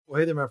Well,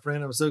 hey there, my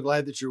friend. I'm so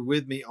glad that you're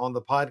with me on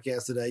the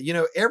podcast today. You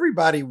know,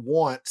 everybody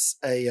wants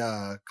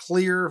a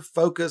clear,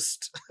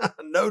 focused,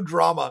 no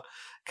drama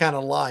kind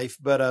of life,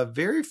 but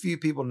very few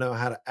people know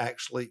how to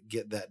actually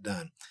get that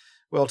done.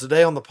 Well,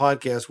 today on the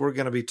podcast, we're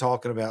going to be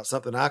talking about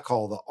something I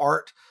call the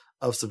art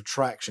of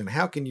subtraction.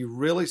 How can you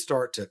really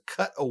start to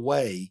cut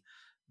away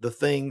the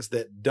things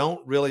that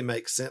don't really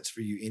make sense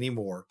for you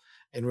anymore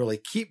and really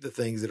keep the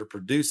things that are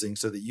producing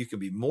so that you can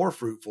be more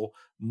fruitful,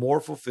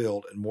 more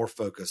fulfilled, and more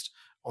focused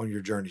on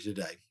your journey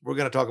today. We're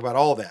going to talk about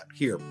all that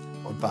here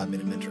on 5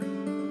 Minute Mentoring.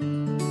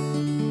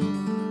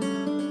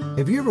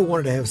 Have you ever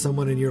wanted to have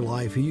someone in your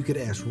life who you could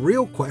ask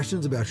real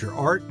questions about your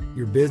art,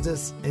 your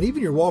business, and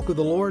even your walk with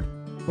the Lord?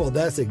 Well,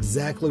 that's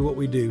exactly what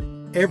we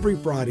do every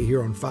Friday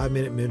here on 5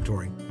 Minute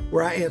Mentoring,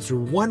 where I answer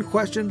one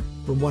question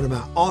from one of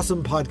my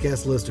awesome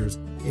podcast listeners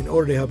in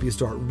order to help you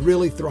start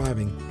really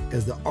thriving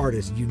as the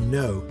artist you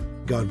know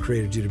God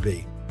created you to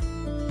be.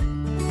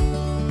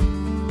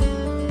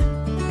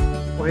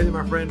 Well, hey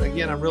there, my friend.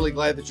 Again, I'm really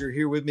glad that you're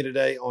here with me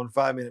today on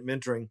 5 Minute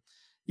Mentoring.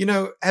 You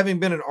know, having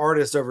been an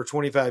artist over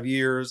 25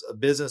 years, a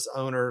business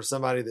owner,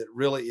 somebody that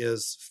really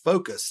is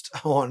focused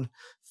on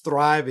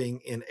thriving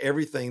in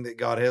everything that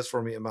God has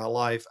for me in my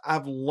life,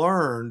 I've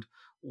learned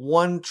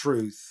one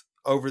truth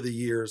over the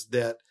years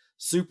that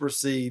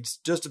supersedes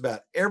just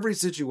about every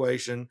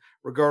situation,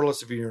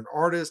 regardless if you're an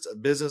artist, a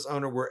business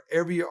owner,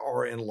 wherever you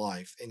are in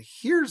life. And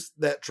here's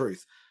that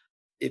truth.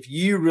 If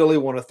you really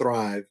want to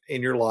thrive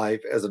in your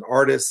life as an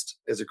artist,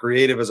 as a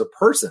creative, as a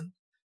person,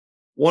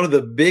 one of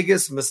the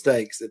biggest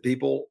mistakes that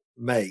people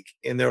make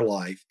in their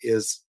life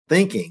is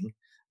thinking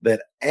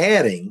that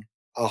adding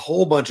a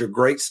whole bunch of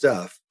great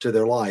stuff to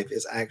their life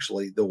is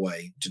actually the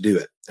way to do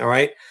it. All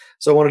right.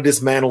 So I want to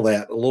dismantle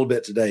that a little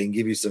bit today and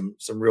give you some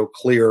real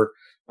clear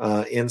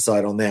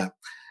insight on that.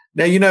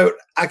 Now, you know,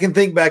 I can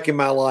think back in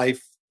my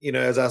life, you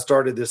know, as I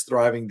started this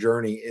thriving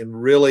journey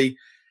and really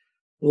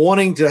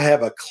wanting to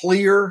have a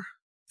clear,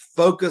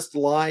 focused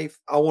life.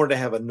 I wanted to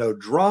have a no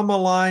drama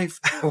life.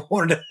 I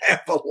wanted to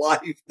have a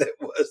life that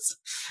was,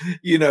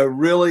 you know,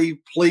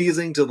 really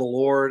pleasing to the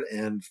Lord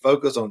and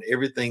focus on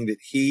everything that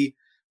He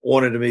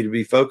wanted me to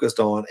be focused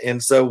on.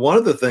 And so one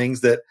of the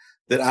things that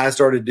I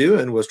started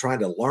doing was trying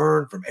to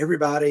learn from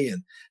everybody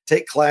and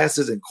take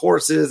classes and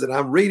courses, and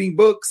I'm reading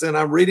books and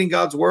I'm reading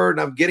God's word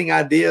and I'm getting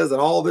ideas and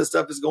all this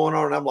stuff is going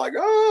on. And I'm like,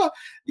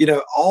 you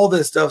know, all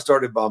this stuff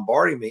started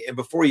bombarding me. And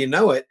before you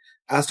know it,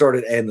 I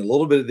started adding a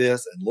little bit of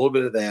this and a little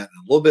bit of that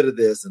and a little bit of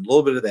this and a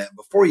little bit of that.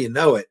 Before you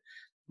know it,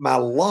 my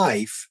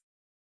life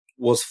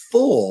was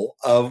full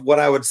of what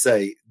I would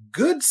say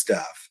good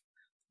stuff,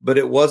 but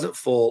it wasn't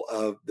full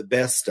of the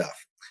best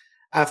stuff.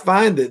 I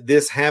find that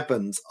this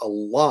happens a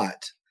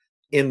lot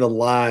in the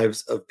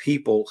lives of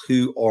people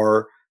who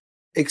are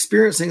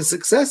experiencing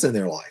success in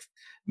their life.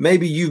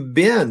 Maybe you've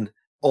been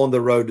on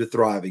the road to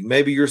thriving.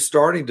 Maybe you're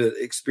starting to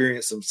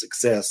experience some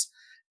success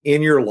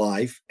in your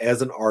life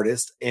as an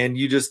artist, and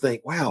you just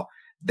think, wow,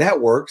 that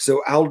worked,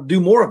 so I'll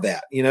do more of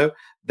that. You know,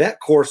 that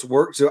course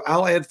worked, so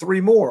I'll add 3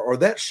 more, or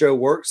that show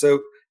worked, so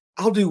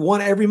I'll do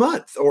one every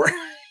month. Or,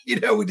 you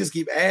know, we just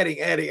keep adding.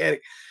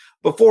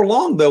 Before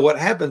long, though, what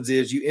happens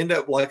is you end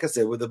up, like I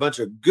said, with a bunch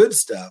of good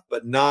stuff,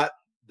 but not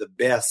the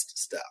best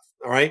stuff.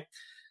 All right.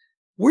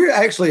 We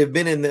actually have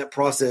been in that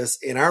process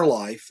in our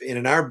life and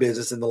in our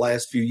business in the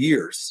last few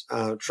years,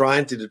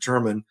 trying to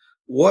determine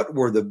what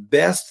were the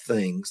best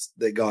things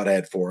that God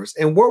had for us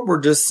and what were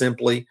just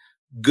simply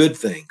good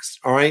things.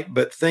 All right.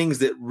 But things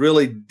that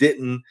really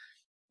didn't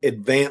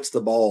advance the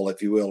ball,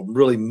 if you will,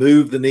 really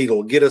move the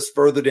needle, get us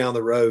further down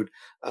the road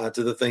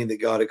to the thing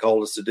that God had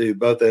called us to do,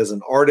 both as an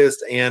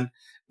artist and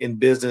in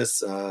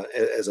business,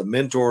 as a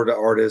mentor to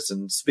artists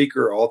and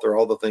speaker, author,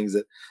 all the things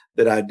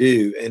that I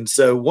do. And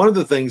so one of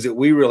the things that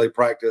we really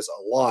practice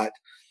a lot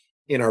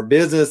in our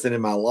business and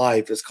in my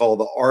life is called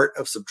the art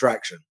of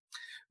subtraction,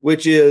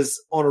 which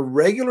is on a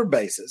regular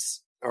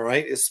basis, all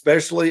right,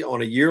 especially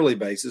on a yearly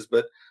basis,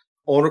 but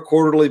on a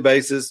quarterly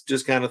basis,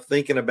 just kind of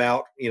thinking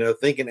about, you know,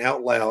 thinking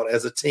out loud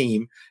as a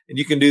team. And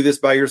you can do this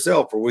by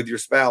yourself or with your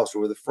spouse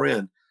or with a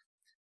friend,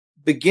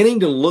 beginning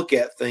to look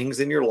at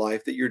things in your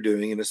life that you're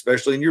doing, and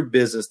especially in your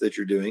business that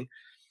you're doing,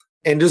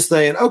 and just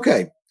saying,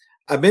 okay,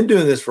 I've been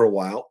doing this for a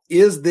while.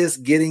 Is this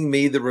getting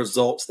me the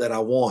results that I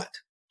want?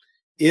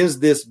 Is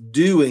this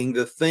doing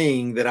the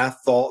thing that I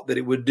thought that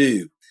it would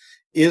do?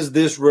 Is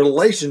this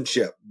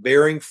relationship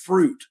bearing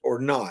fruit or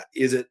not?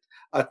 Is it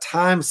a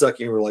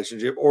time-sucking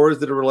relationship, or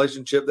is it a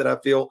relationship that I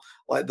feel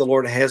like the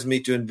Lord has me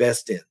to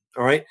invest in?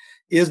 All right.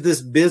 Is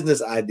this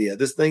business idea,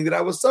 this thing that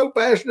I was so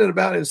passionate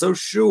about and so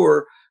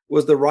sure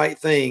was the right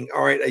thing,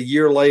 all right, a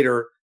year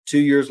later, 2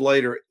 years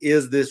later,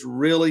 is this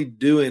really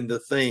doing the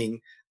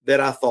thing that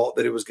I thought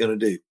that it was going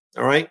to do?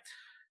 All right.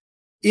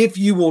 If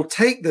you will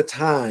take the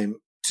time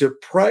to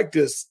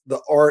practice the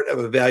art of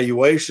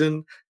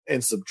evaluation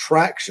and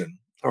subtraction,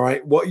 all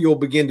right, what you'll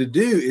begin to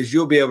do is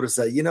you'll be able to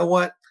say, you know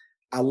what?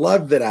 I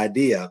loved that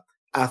idea.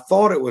 I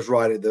thought it was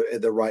right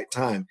at the right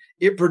time.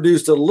 It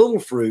produced a little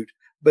fruit,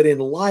 but in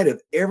light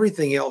of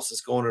everything else that's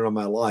going on in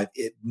my life,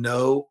 it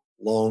no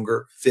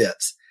longer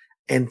fits.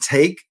 And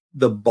take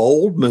the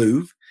bold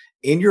move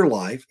in your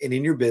life and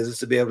in your business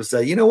to be able to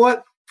say, you know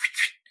what?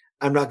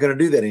 I'm not going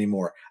to do that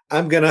anymore.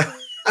 I'm going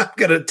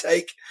to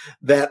take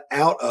that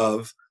out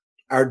of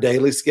our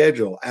daily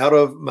schedule, out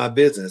of my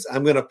business.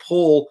 I'm going to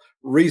pull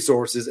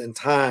resources and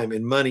time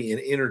and money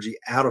and energy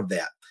out of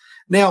that.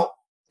 Now,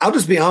 I'll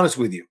just be honest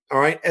with you. All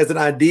right. As an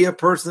idea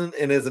person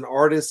and as an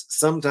artist,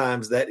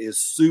 sometimes that is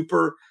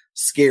super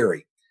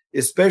scary,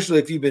 especially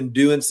if you've been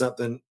doing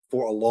something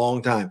for a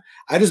long time.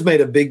 I just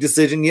made a big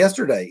decision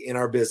yesterday in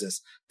our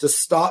business to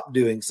stop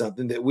doing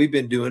something that we've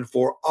been doing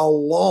for a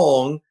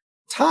long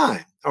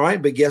time. All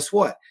right. But guess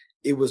what?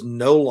 It was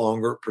no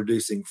longer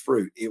producing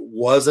fruit. It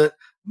wasn't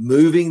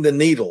moving the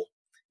needle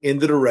in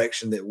the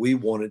direction that we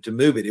wanted to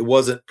move it. It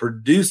wasn't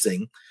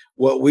producing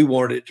what we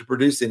wanted it to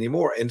produce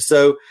anymore. And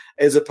so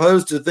as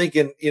opposed to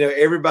thinking,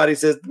 everybody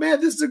says,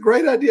 man, this is a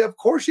great idea. Of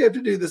course you have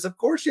to do this. Of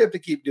course you have to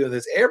keep doing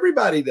this.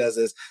 Everybody does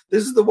this.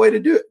 This is the way to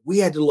do it. We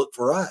had to look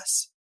for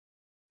us.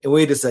 And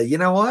we had to say, you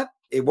know what?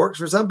 It works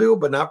for some people,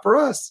 but not for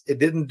us. It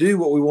didn't do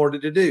what we wanted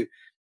it to do.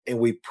 And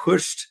we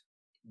pushed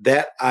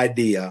that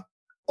idea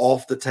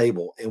off the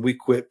table and we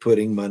quit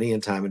putting money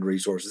and time and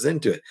resources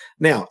into it.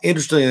 Now,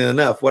 interestingly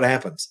enough, what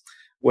happens?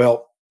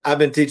 Well, I've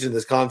been teaching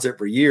this concept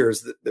for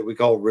years that we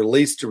call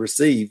release to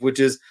receive, which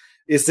is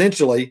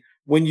essentially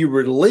when you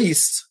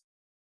release,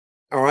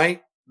 all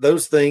right,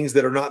 those things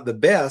that are not the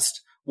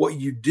best, what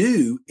you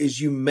do is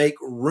you make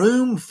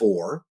room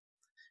for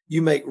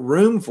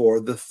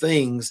the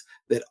things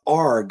that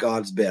are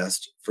God's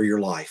best for your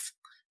life.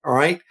 All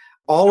right.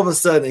 All of a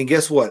sudden, and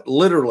guess what?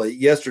 Literally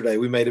yesterday,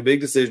 we made a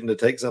big decision to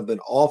take something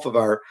off of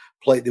our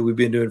plate that we've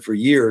been doing for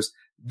years.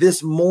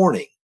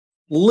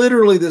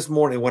 Literally this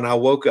morning, when I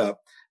woke up,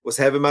 was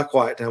having my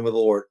quiet time with the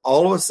Lord,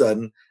 all of a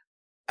sudden,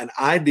 an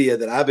idea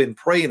that I've been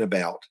praying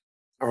about,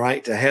 all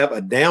right, to have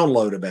a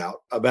download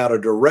about a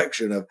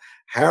direction of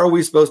how are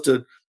we supposed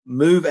to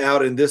move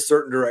out in this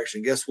certain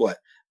direction. Guess what?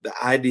 The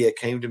idea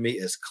came to me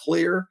as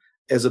clear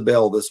as a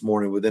bell this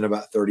morning within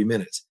about 30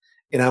 minutes.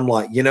 And I'm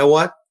like, you know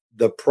what?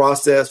 The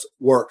process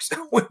works.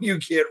 When you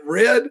get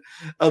rid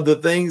of the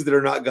things that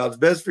are not God's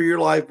best for your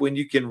life, when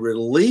you can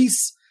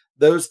release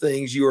those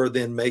things, you are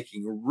then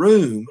making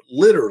room,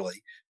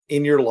 literally,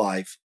 in your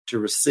life to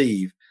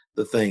receive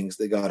the things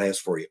that God has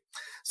for you.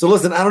 So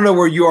listen, I don't know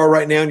where you are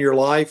right now in your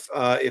life,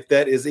 if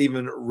that is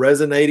even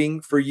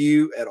resonating for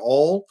you at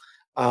all.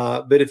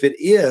 But if it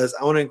is,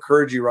 I want to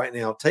encourage you right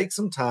now, take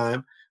some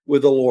time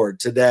with the Lord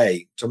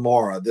today,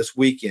 tomorrow, this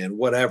weekend,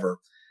 whatever,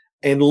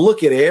 and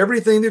look at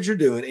everything that you're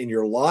doing in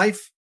your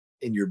life,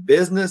 in your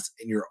business,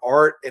 in your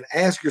art, and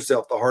ask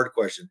yourself the hard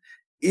question,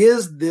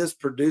 is this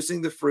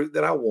producing the fruit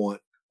that I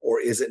want,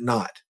 or is it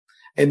not?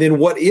 And then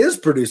what is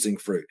producing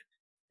fruit?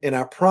 And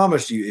I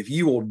promise you, if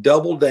you will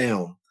double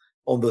down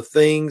on the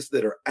things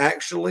that are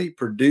actually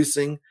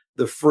producing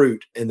the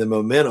fruit and the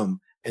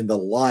momentum and the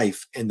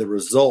life and the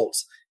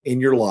results in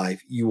your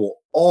life, you will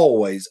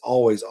always,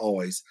 always,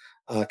 always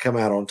come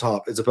out on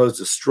top, as opposed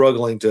to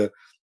struggling to,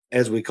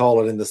 as we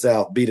call it in the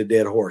South, beat a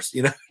dead horse,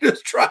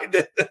 just trying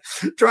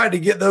to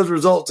get those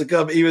results to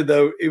come, even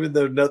though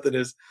nothing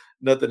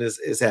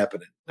is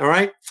happening. All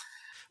right.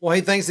 Well,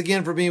 hey, thanks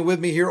again for being with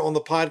me here on the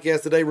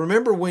podcast today.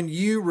 Remember, when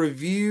you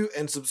review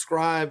and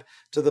subscribe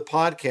to the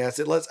podcast,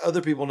 it lets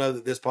other people know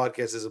that this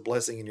podcast is a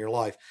blessing in your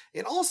life.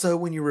 And also,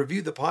 when you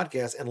review the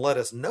podcast and let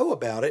us know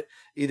about it,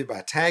 either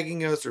by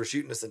tagging us or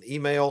shooting us an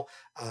email,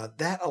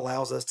 that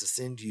allows us to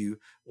send you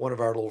one of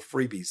our little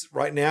freebies.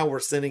 Right now,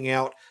 we're sending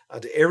out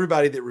to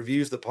everybody that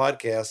reviews the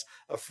podcast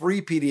a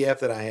free PDF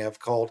that I have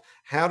called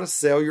How to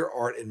Sell Your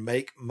Art and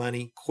Make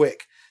Money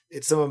Quick.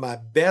 It's some of my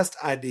best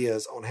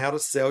ideas on how to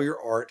sell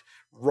your art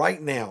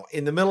right now,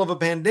 in the middle of a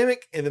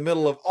pandemic, in the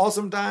middle of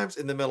awesome times,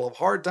 in the middle of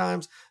hard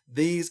times.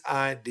 These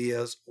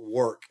ideas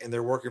work, and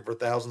they're working for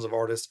thousands of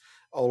artists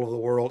all over the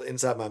world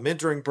inside my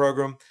mentoring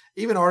program,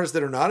 even artists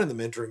that are not in the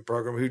mentoring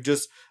program who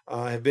just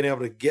have been able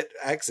to get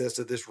access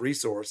to this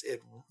resource.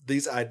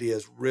 These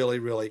ideas really,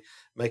 really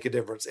make a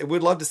difference. And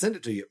we'd love to send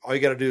it to you. All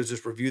you got to do is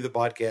just review the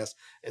podcast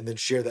and then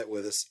share that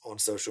with us on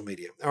social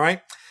media. All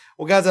right.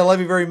 Well, guys, I love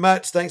you very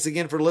much. Thanks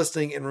again for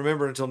listening. And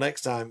remember, until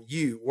next time,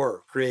 you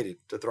were created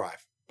to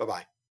thrive.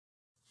 Bye-bye.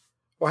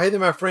 Well, hey there,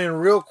 my friend.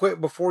 Real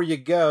quick before you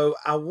go,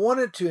 I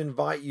wanted to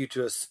invite you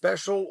to a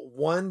special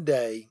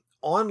one-day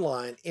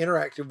online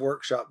interactive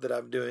workshop that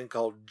I'm doing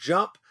called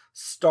Jump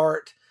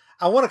Start.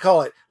 I want to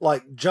call it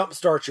like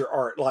Jumpstart Your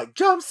Art, like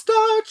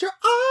Jumpstart Your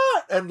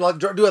Art, and like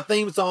do a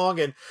theme song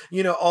and,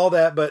 all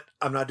that. But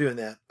I'm not doing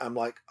that. I'm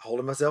like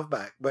holding myself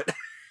back, but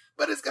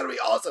it's going to be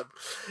awesome.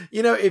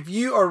 If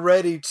you are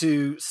ready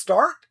to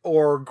start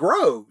or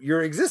grow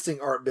your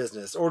existing art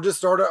business, or just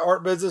start an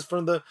art business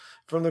from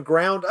the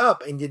ground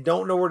up and you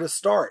don't know where to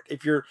start,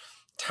 if you're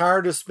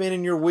tired of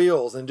spinning your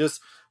wheels and just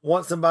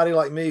want somebody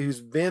like me who's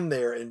been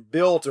there and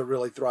built a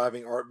really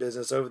thriving art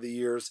business over the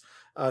years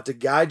to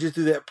guide you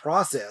through that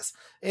process.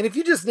 And if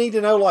you just need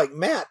to know, like,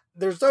 Matt,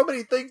 there's so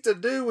many things to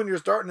do when you're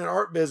starting an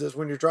art business,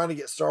 when you're trying to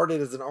get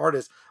started as an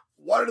artist,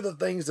 What are the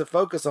things to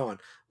focus on?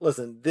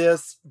 Listen,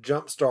 this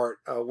Jumpstart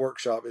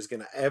workshop is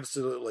going to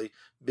absolutely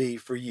be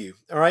for you.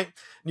 All right.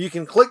 You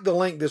can click the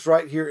link that's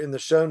right here in the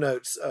show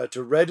notes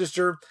to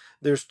register.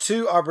 There's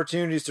 2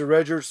 opportunities to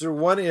register.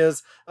 One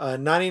is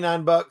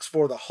 $99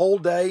 for the whole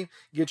day,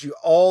 get you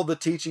all the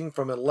teaching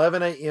from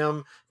 11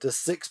 a.m. to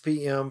 6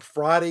 p.m.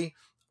 Friday,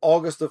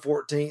 August the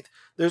 14th.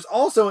 There's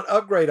also an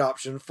upgrade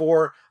option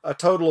for a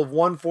total of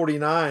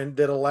 $149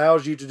 that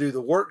allows you to do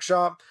the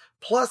workshop,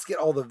 plus get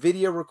all the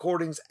video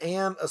recordings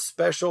and a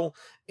special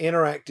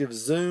interactive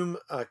Zoom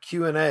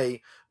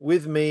Q&A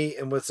with me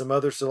and with some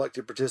other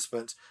selected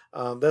participants.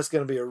 That's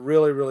going to be a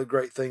really, really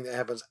great thing that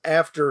happens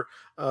after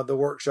the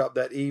workshop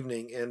that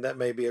evening, and that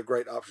may be a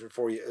great option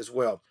for you as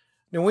well.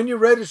 Now, when you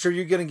register,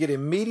 you're going to get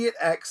immediate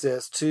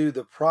access to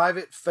the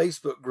private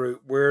Facebook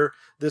group where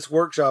this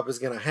workshop is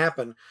going to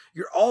happen.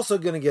 You're also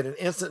going to get an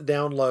instant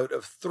download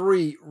of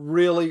 3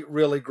 really,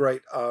 really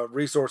great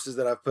resources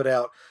that I've put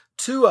out.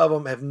 2 of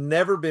them have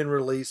never been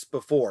released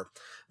before.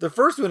 The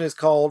first one is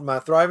called My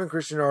Thriving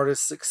Christian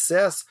Artist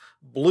Success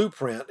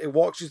Blueprint. It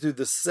walks you through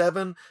the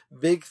 7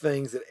 big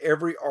things that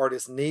every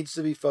artist needs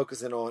to be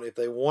focusing on if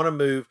they want to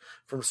move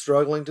from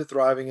struggling to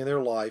thriving in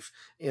their life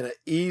in an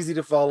easy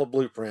to follow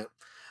blueprint.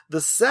 The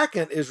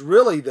second is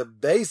really the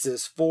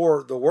basis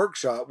for the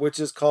workshop, which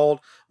is called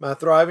My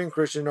Thriving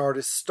Christian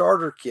Artist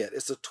Starter Kit.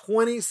 It's a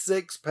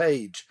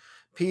 26-page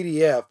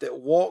PDF that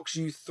walks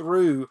you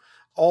through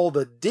all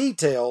the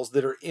details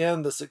that are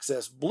in the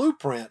Success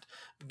Blueprint.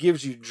 It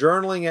gives you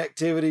journaling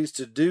activities,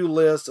 to-do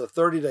lists, a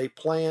 30-day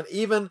plan,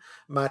 even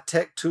my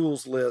tech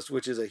tools list,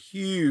 which is a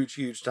huge,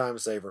 huge time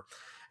saver.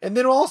 And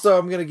then also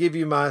I'm going to give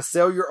you my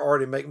Sell Your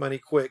Art and Make Money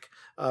Quick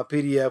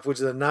PDF, which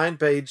is a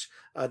 9-page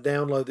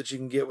download that you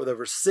can get with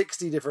over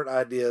 60 different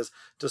ideas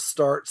to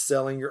start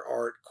selling your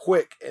art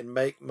quick and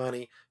make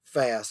money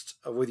fast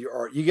with your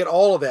art. You get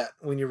all of that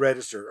when you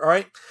register. All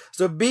right.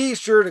 So be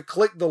sure to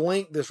click the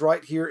link that's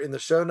right here in the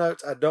show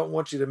notes. I don't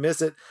want you to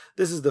miss it.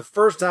 This is the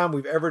first time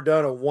we've ever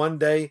done a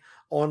 1-day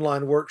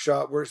online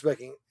workshop. We're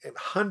expecting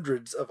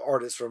hundreds of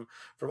artists from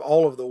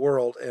all over the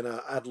world. And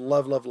I'd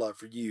love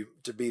for you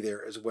to be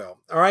there as well.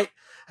 All right.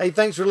 Hey,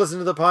 thanks for listening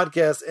to the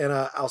podcast, and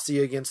I'll see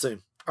you again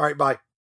soon. All right. Bye.